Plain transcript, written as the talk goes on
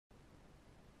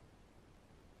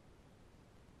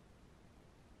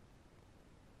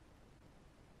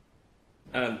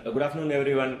Good afternoon,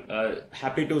 everyone.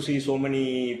 Happy to see so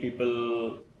many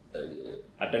people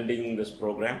attending this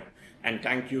program. And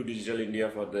thank you, Digital India,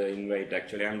 for the invite.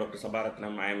 Actually, I'm Dr. Saba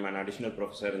Retnam. I am an additional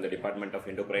professor in the Department of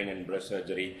Endocrine and Breast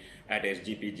Surgery at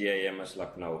SGPGIMS,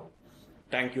 Lucknow.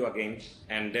 Thank you again.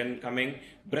 And then coming,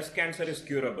 breast cancer is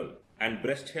curable. And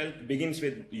breast health begins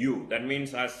with you. That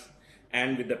means us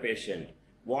and with the patient.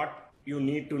 What you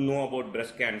need to know about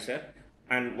breast cancer,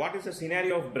 and what is the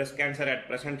scenario of breast cancer at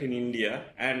present in India,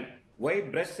 and why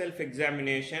breast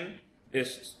self-examination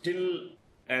is still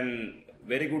a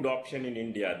very good option in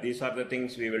India. These are the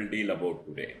things we will deal about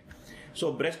today.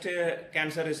 So breast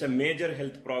cancer is a major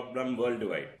health problem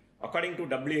worldwide. According to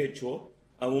WHO,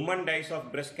 a woman dies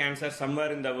of breast cancer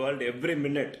somewhere in the world every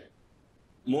minute,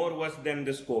 more worse than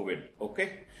this COVID,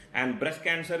 okay? And breast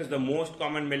cancer is the most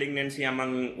common malignancy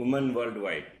among women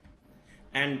worldwide.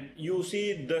 And you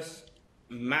see this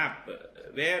map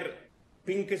where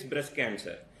pink is breast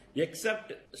cancer.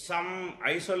 Except some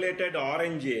isolated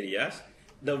orange areas,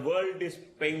 the world is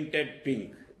painted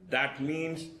pink. That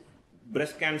means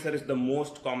breast cancer is the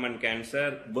most common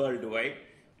cancer worldwide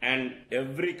and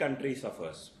every country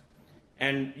suffers.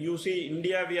 And you see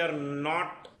India, we are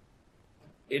not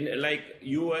in like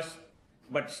US,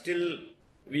 but still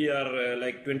we are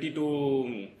like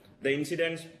 22, the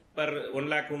incidence per 1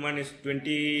 lakh woman is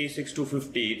 26 to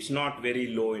 50. It's not very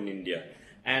low in India.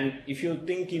 And if you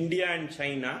think India and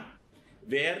China,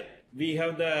 where we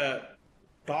have the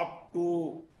top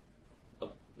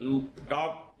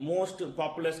most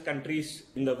populous countries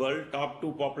in the world, top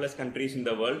 2 populous countries in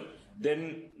the world,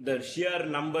 then the sheer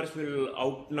numbers will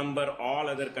outnumber all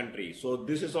other countries. So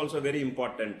this is also very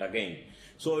important again.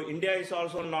 So India is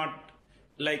also not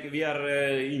like we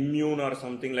are immune or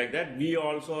something like that. We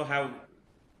also have,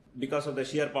 because of the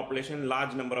sheer population,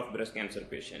 large number of breast cancer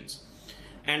patients.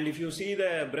 And if you see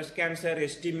the breast cancer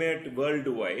estimate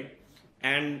worldwide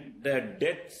and the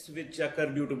deaths which occur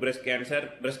due to breast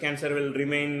cancer will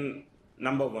remain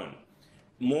number 1.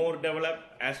 More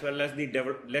developed as well as the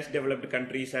less developed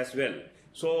countries as well.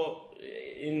 So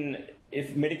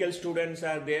if medical students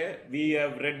are there, we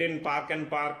have read in Park and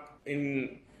Park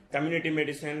in community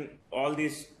medicine, all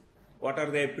these, what are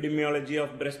the epidemiology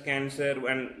of breast cancer,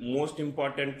 and most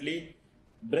importantly,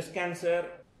 breast cancer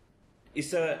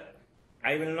is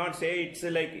I will not say it's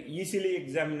a like easily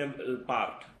examinable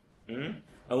part.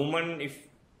 A woman, if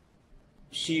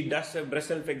she does a breast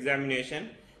self-examination,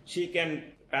 she can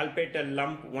palpate a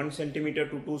lump 1 centimeter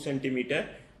to 2 centimeter.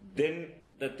 Then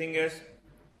the thing is,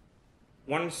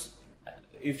 once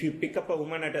if you pick up a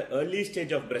woman at an early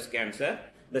stage of breast cancer,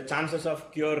 the chances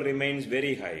of cure remains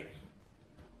very high.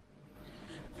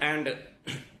 And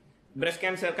breast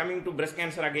cancer, coming to breast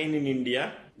cancer again in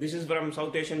India, this is from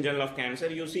South Asian Journal of Cancer.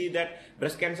 You see that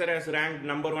breast cancer has ranked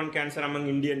number 1 cancer among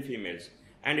Indian females,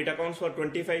 and it accounts for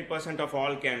 25% of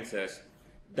all cancers.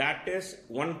 That is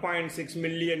 1.6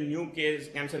 million new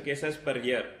cancer cases per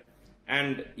year,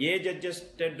 and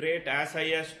age-adjusted rate as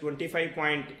high as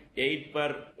 25.8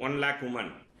 per 1 lakh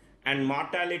woman. And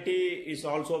mortality is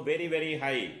also very, very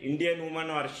high. Indian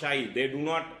women are shy. They do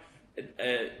not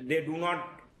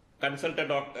consult a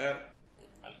doctor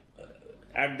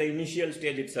at the initial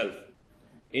stage itself.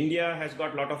 India has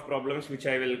got a lot of problems which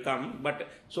I will come, but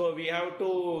so we have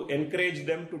to encourage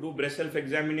them to do breast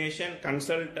self-examination,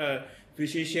 consult a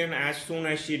physician as soon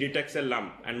as she detects a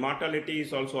lump, and mortality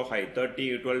is also high, 12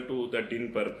 to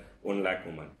 13 per 1 lakh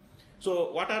woman.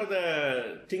 So what are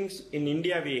the things in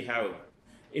India we have?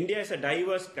 India is a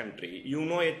diverse country. You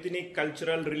know, ethnic,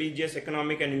 cultural, religious,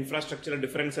 economic and infrastructural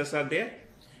differences are there.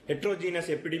 Heterogeneous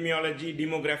epidemiology,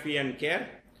 demography and care.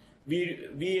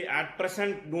 We at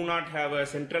present do not have a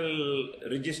central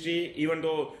registry, even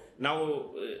though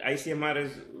now ICMR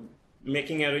is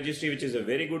making a registry, which is a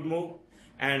very good move.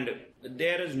 And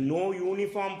there is no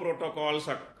uniform protocols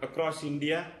across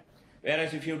India.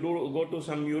 Whereas if you go to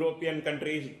some European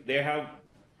countries, they have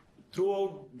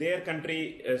throughout their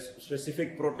country a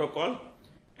specific protocol,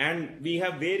 and we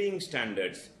have varying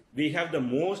standards. We have the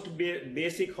most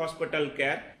basic hospital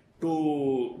care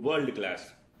to world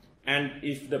class. And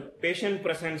if the patient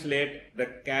presents late, the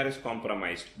care is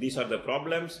compromised. These are the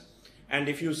problems. And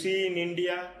if you see in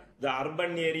India, the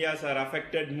urban areas are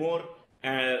affected more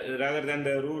rather than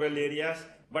the rural areas.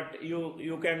 But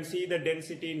you can see the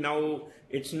density now.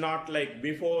 It's not like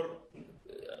before.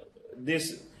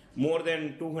 This more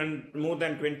than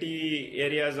 20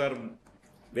 areas are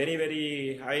very,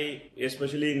 very high,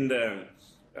 especially in the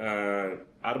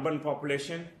urban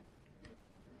population.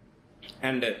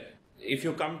 And if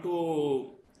you come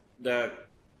to the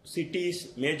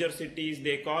cities, major cities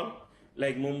they call,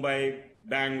 like Mumbai,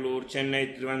 Bangalore,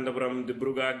 Chennai, Trivandrum,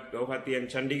 Dibrugarh, Guwahati and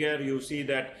Chandigarh, you see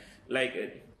that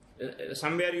like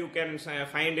somewhere you can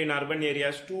find in urban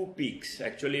areas two peaks,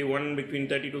 actually one between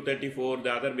 30 to 34,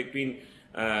 the other between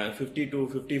 50 to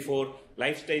 54.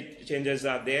 Lifestyle changes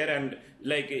are there, and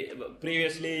like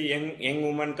previously young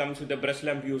woman comes with a breast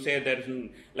lump, you say there's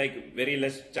like very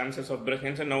less chances of breast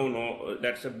cancer. Now no,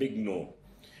 that's a big no.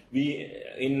 We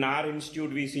in our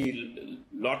institute we see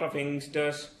lot of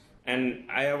youngsters, and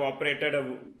I have operated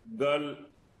a girl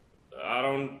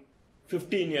around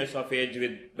 15 years of age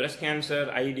with breast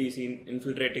cancer, IDs,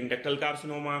 infiltrating ductal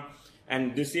carcinoma,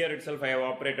 and this year itself I have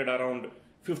operated around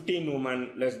 15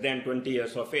 women less than 20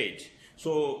 years of age.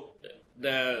 So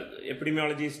the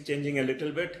epidemiology is changing a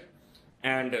little bit,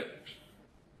 and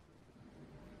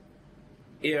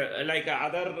like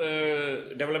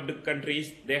other developed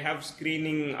countries, they have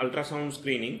screening, ultrasound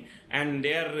screening, and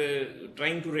they are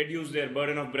trying to reduce their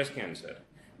burden of breast cancer.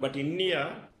 But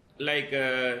India, like,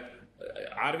 is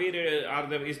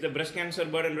the breast cancer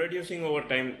burden reducing over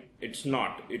time? It's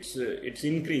not. It's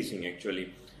increasing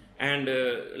actually, and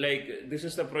like this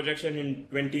is the projection in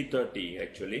 2030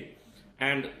 actually,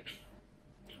 and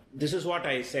this is what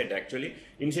I said actually.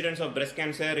 Incidence of breast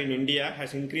cancer in India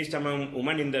has increased among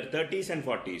women in their 30s and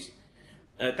 40s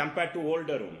compared to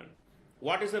older women.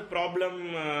 What is the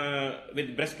problem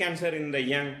with breast cancer in the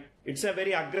young? It's a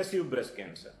very aggressive breast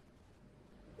cancer.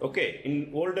 Okay,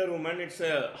 in older women, it's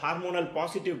a hormonal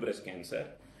positive breast cancer.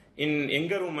 In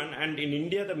younger women, and in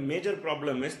India, the major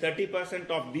problem is 30%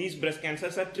 of these breast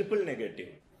cancers are triple negative.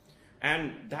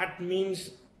 And that means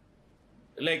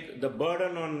like the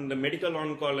burden on the medical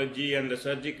oncology and the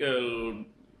surgical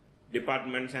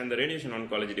departments and the radiation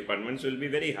oncology departments will be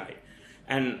very high.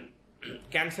 And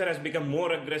cancer has become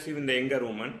more aggressive in the younger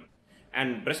woman,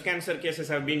 and breast cancer cases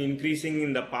have been increasing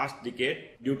in the past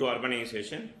decade due to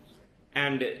urbanization.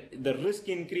 And the risk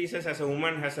increases as a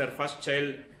woman has her first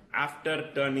child after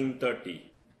turning 30.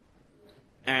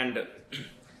 And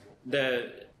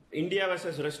the India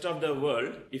versus rest of the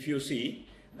world, if you see,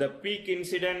 the peak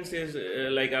incidence is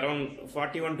like around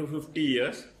 41 to 50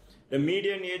 years. The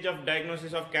median age of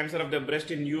diagnosis of cancer of the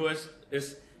breast in US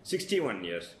is 61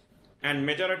 years. And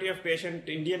majority of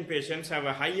Indian patients have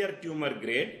a higher tumor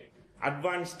grade,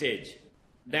 advanced stage,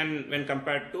 than when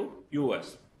compared to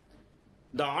US.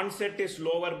 The onset is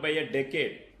lower by a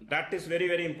decade. That is very,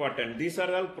 very important. These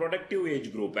are all productive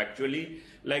age group actually.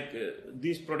 Like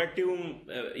these productive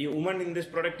women in this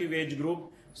productive age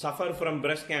group suffer from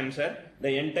breast cancer.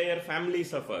 The entire family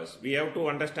suffers. We have to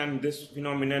understand this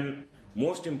phenomenon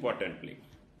most importantly.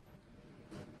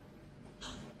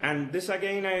 And this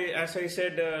again, as I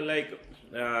said,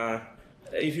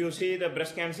 if you see the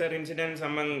breast cancer incidence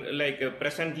among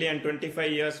presently and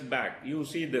 25 years back, you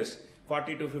see this.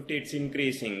 40 to 50 it's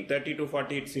increasing, 30 to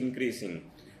 40 it's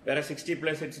increasing, whereas 60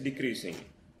 plus it's decreasing.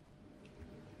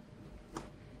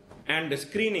 And the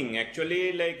screening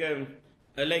actually,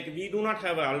 we do not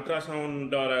have an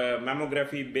ultrasound or a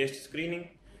mammography based screening,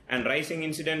 and rising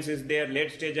incidence is there,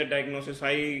 late stage of diagnosis,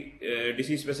 high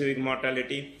disease specific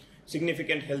mortality,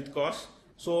 significant health costs.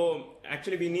 So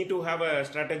actually we need to have a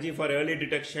strategy for early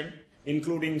detection,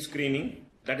 including screening.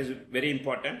 That is very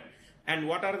important. And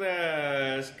what are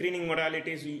the screening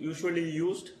modalities usually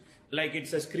used? Like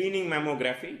it's a screening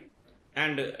mammography.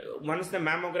 And once the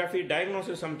mammography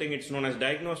diagnoses something, it's known as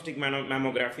diagnostic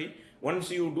mammography. Once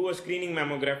you do a screening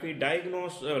mammography,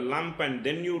 diagnose a lump, and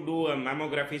then you do a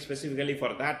mammography specifically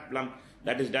for that lump,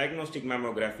 that is diagnostic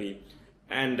mammography.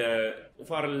 And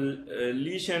for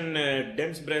lesion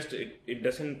dense breast, it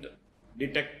doesn't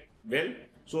detect well.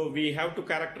 So we have to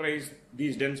characterize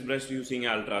these dense breasts using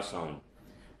ultrasound.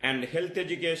 And health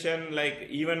education, like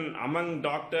even among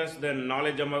doctors, the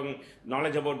knowledge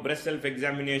about breast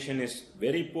self-examination is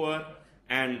very poor,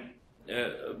 and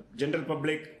general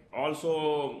public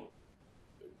also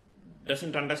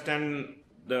doesn't understand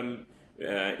the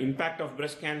impact of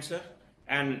breast cancer.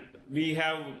 And we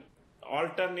have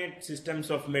alternate systems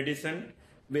of medicine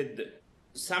with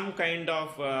some kind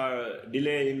of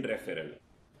delay in referral.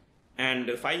 And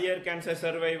 5-year cancer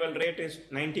survival rate is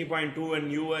 90.2 in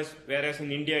US, whereas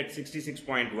in India it's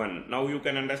 66.1. Now you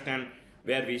can understand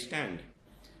where we stand.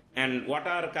 And what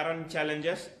are current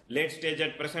challenges? Late stage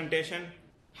at presentation,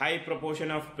 high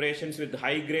proportion of patients with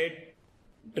high grade,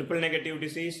 triple negative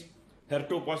disease,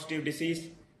 HER2 positive disease,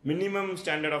 minimum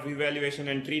standard of evaluation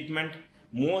and treatment.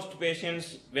 Most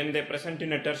patients, when they present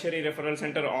in a tertiary referral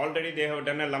center, already they have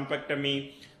done a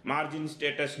lumpectomy, margin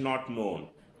status not known,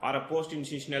 or a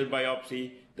post-incisional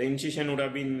biopsy. The incision would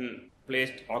have been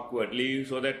placed awkwardly,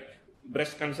 so that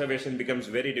breast conservation becomes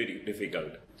very, very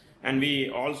difficult. and we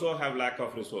also have lack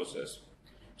of resources.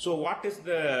 So what is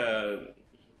the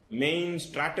main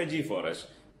strategy for us?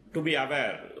 To be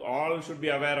aware, all should be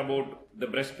aware about the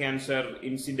breast cancer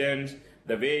incidence,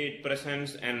 the way it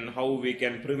presents, and how we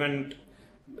can prevent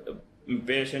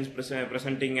patients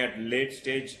presenting at late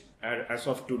stage as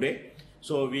of today.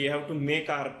 So we have to make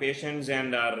our patients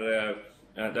and our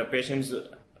the patients'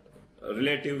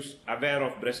 relatives aware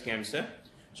of breast cancer.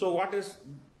 So what is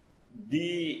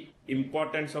the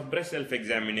importance of breast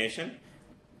self-examination?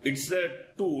 It's a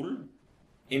tool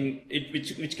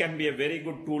which can be a very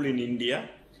good tool in India.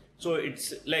 So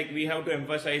it's like we have to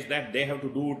emphasize that they have to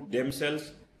do it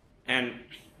themselves. And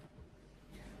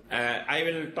I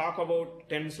will talk about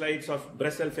 10 slides of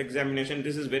breast self-examination.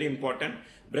 This is very important.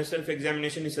 Breast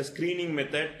self-examination is a screening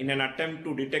method in an attempt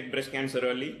to detect breast cancer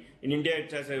early. In India,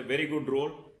 it has a very good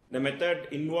role. The method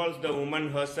involves the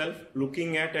woman herself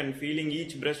looking at and feeling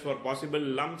each breast for possible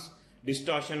lumps,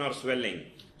 distortion or swelling.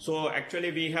 So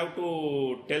actually we have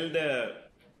to tell the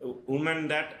woman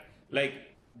that like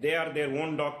they are their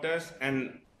own doctors,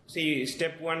 and see,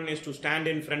 step one is to stand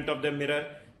in front of the mirror,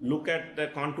 look at the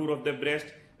contour of the breast,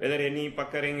 whether any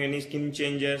puckering, any skin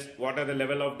changes, what are the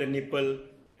level of the nipple,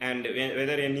 and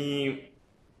whether any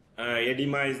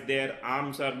edema is there,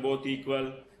 arms are both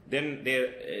equal. Then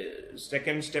the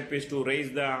second step is to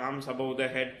raise the arms above the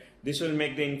head. This will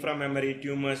make the inframammary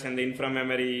tumors and the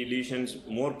inframammary lesions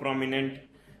more prominent.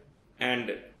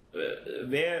 And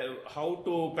how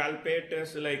to palpate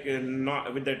is like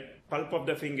not with the pulp of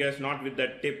the fingers, not with the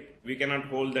tip. We cannot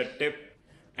hold the tip.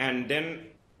 And then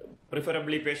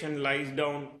preferably patient lies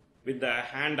down with the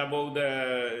hand above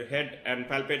the head and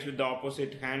palpates with the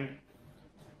opposite hand.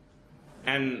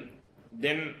 And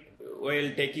then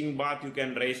while taking bath, you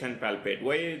can raise and palpate.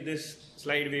 Why this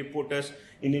slide we put is,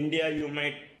 in India you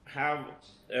might have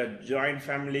a joint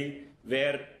family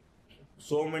where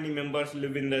so many members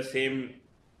live in the same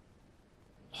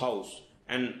house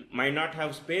and might not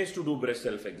have space to do breast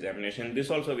self-examination.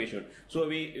 This also we should. So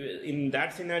in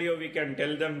that scenario, we can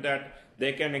tell them that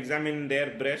they can examine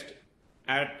their breast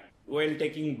while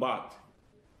taking bath.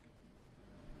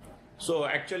 So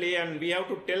actually, and we have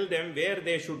to tell them where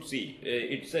they should see.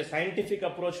 It's a scientific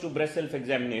approach to breast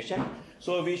self-examination.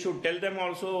 So we should tell them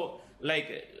also,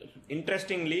 like,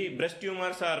 interestingly, breast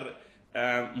tumors are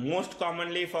most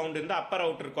commonly found in the upper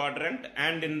outer quadrant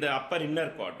and in the upper inner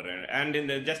quadrant and in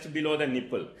the just below the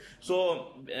nipple.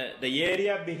 So the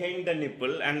area behind the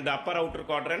nipple and the upper outer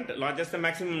quadrant lodges the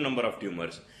maximum number of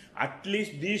tumors. At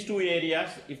least these two areas,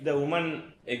 if the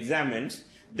woman examines,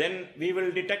 then we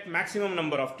will detect maximum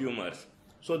number of tumors.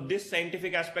 So this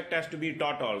scientific aspect has to be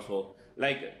taught also.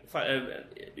 Like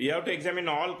you have to examine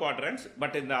all quadrants,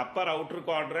 but in the upper outer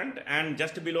quadrant and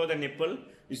just below the nipple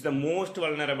is the most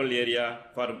vulnerable area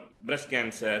for breast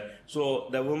cancer. So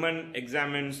the woman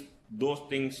examines those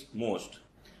things most.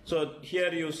 So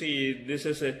here you see this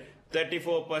is a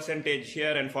 34%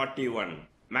 here and 41.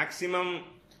 Maximum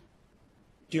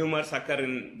tumors occur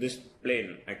in this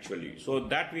plane actually. So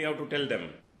that we have to tell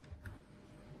them.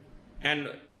 And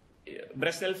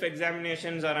breast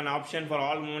self-examinations are an option for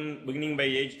all women beginning by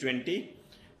age 20.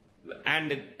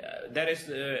 And there is,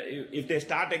 if they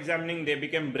start examining, they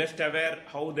become breast aware,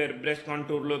 how their breast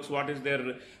contour looks, what is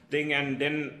their thing, and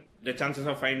then the chances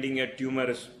of finding a tumor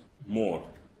is more.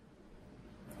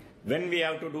 When we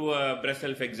have to do a breast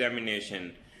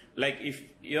self-examination, like if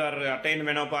you are attained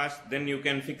menopause, then you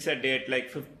can fix a date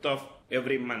like 5th of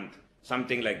every month,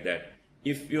 something like that.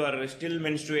 If you are still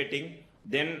menstruating,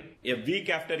 then a week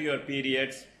after your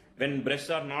periods, when breasts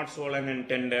are not swollen and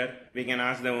tender, we can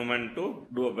ask the woman to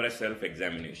do a breast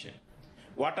self-examination.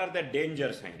 What are the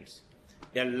danger signs?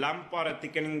 A lump or a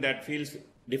thickening that feels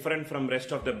different from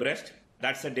rest of the breast,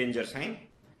 that's a danger sign.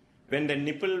 When the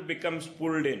nipple becomes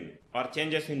pulled in or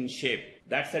changes in shape,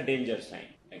 that's a danger sign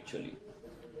actually.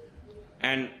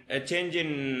 And a change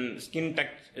in skin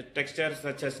texture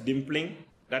such as dimpling,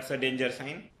 that's a danger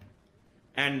sign.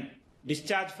 And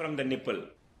discharge from the nipple.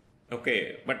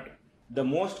 Okay, but the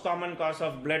most common cause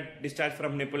of blood discharge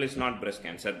from nipple is not breast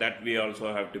cancer. That we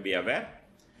also have to be aware.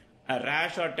 A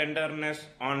rash or tenderness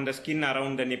on the skin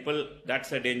around the nipple,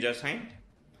 that's a danger sign.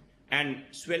 And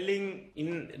swelling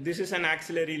this is an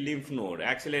axillary lymph node.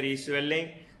 Axillary swelling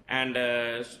and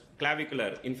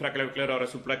clavicular, infraclavicular or a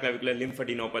supraclavicular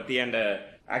lymphadenopathy and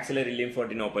axillary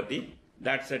lymphadenopathy,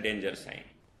 that's a danger sign.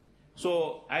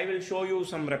 So I will show you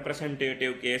some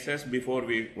representative cases before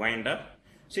we wind up.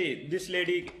 See, this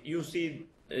lady, you see,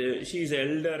 she is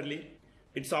elderly.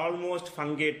 It's almost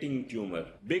fungating tumor,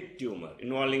 big tumor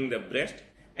involving the breast,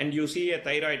 and you see a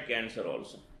thyroid cancer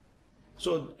also.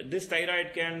 So this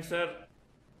thyroid cancer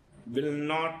will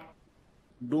not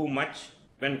do much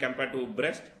when compared to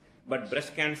breast, but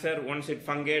breast cancer, once it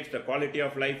fungates, the quality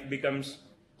of life becomes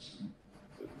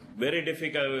very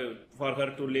difficult for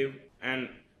her to live, and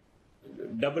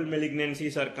double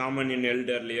malignancies are common in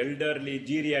elderly. Elderly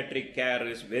geriatric care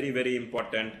is very, very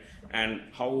important, and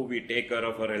how we take care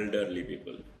of our elderly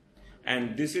people.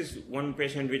 And this is one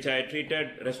patient which I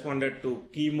treated, responded to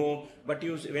chemo, but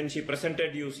when she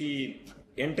presented, you see,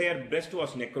 entire breast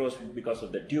was necrosed because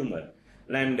of the tumor.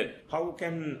 And how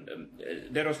can,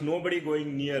 there was nobody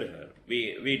going near her.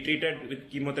 We treated with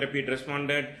chemotherapy, it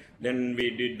responded, then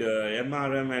we did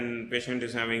MRM, and patient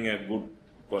is having a good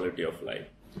quality of life.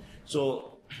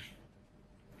 So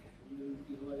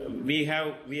we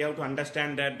have to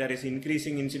understand that there is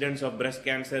increasing incidence of breast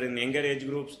cancer in younger age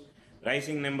groups,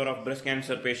 rising number of breast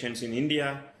cancer patients in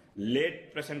India,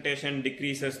 late presentation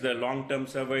decreases the long-term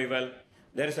survival,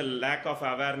 there is a lack of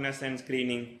awareness and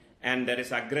screening, and there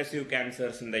is aggressive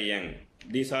cancers in the young.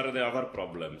 These are our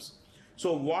problems.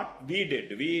 So what we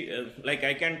did,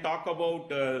 I can talk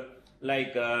about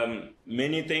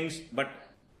many things, but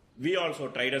we also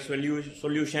tried a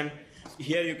solution.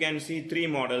 Here you can see 3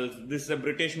 models. This is a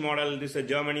British model, this is a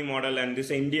Germany model, and this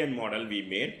is an Indian model we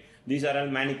made. These are all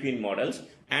mannequin models.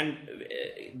 And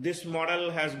this model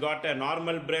has got a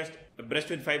normal breast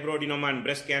with fibroadenoma and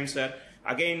breast cancer.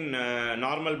 Again,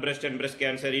 normal breast and breast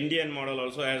cancer. Indian model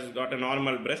also has got a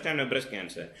normal breast and a breast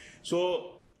cancer.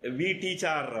 So we teach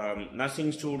our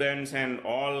nursing students and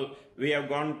all. We have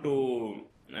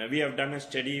done a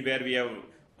study where we have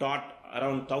taught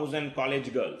around 1,000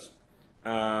 college girls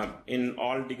in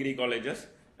all degree colleges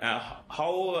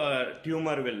how a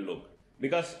tumor will look.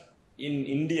 Because in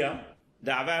India,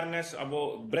 the awareness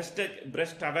about breast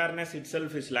awareness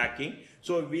itself is lacking.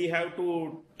 So we have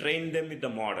to train them with the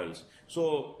models.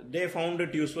 So they found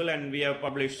it useful, and we have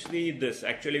published this.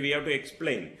 Actually, we have to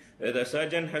explain. The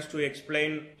surgeon has to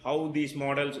explain how these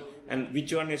models and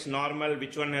which one is normal,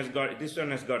 this one has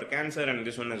got cancer and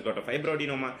this one has got a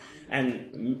fibroadenoma,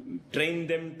 and train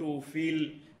them to feel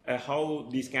how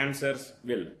these cancers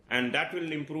will. And that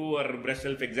will improve our breast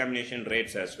self-examination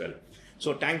rates as well.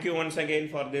 So thank you once again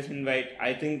for this invite.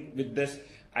 I think with this,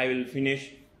 I will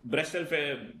finish. Breast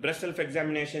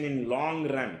self-examination in long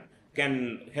run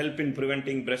can help in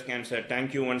preventing breast cancer.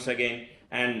 Thank you once again.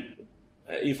 And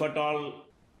if at all,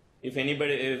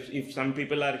 if some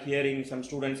people are hearing, some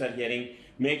students are hearing,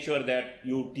 make sure that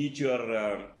you teach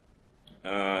your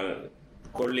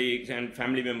colleagues and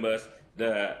family members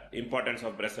the importance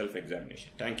of breast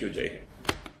self-examination. Thank you, Jai Hind.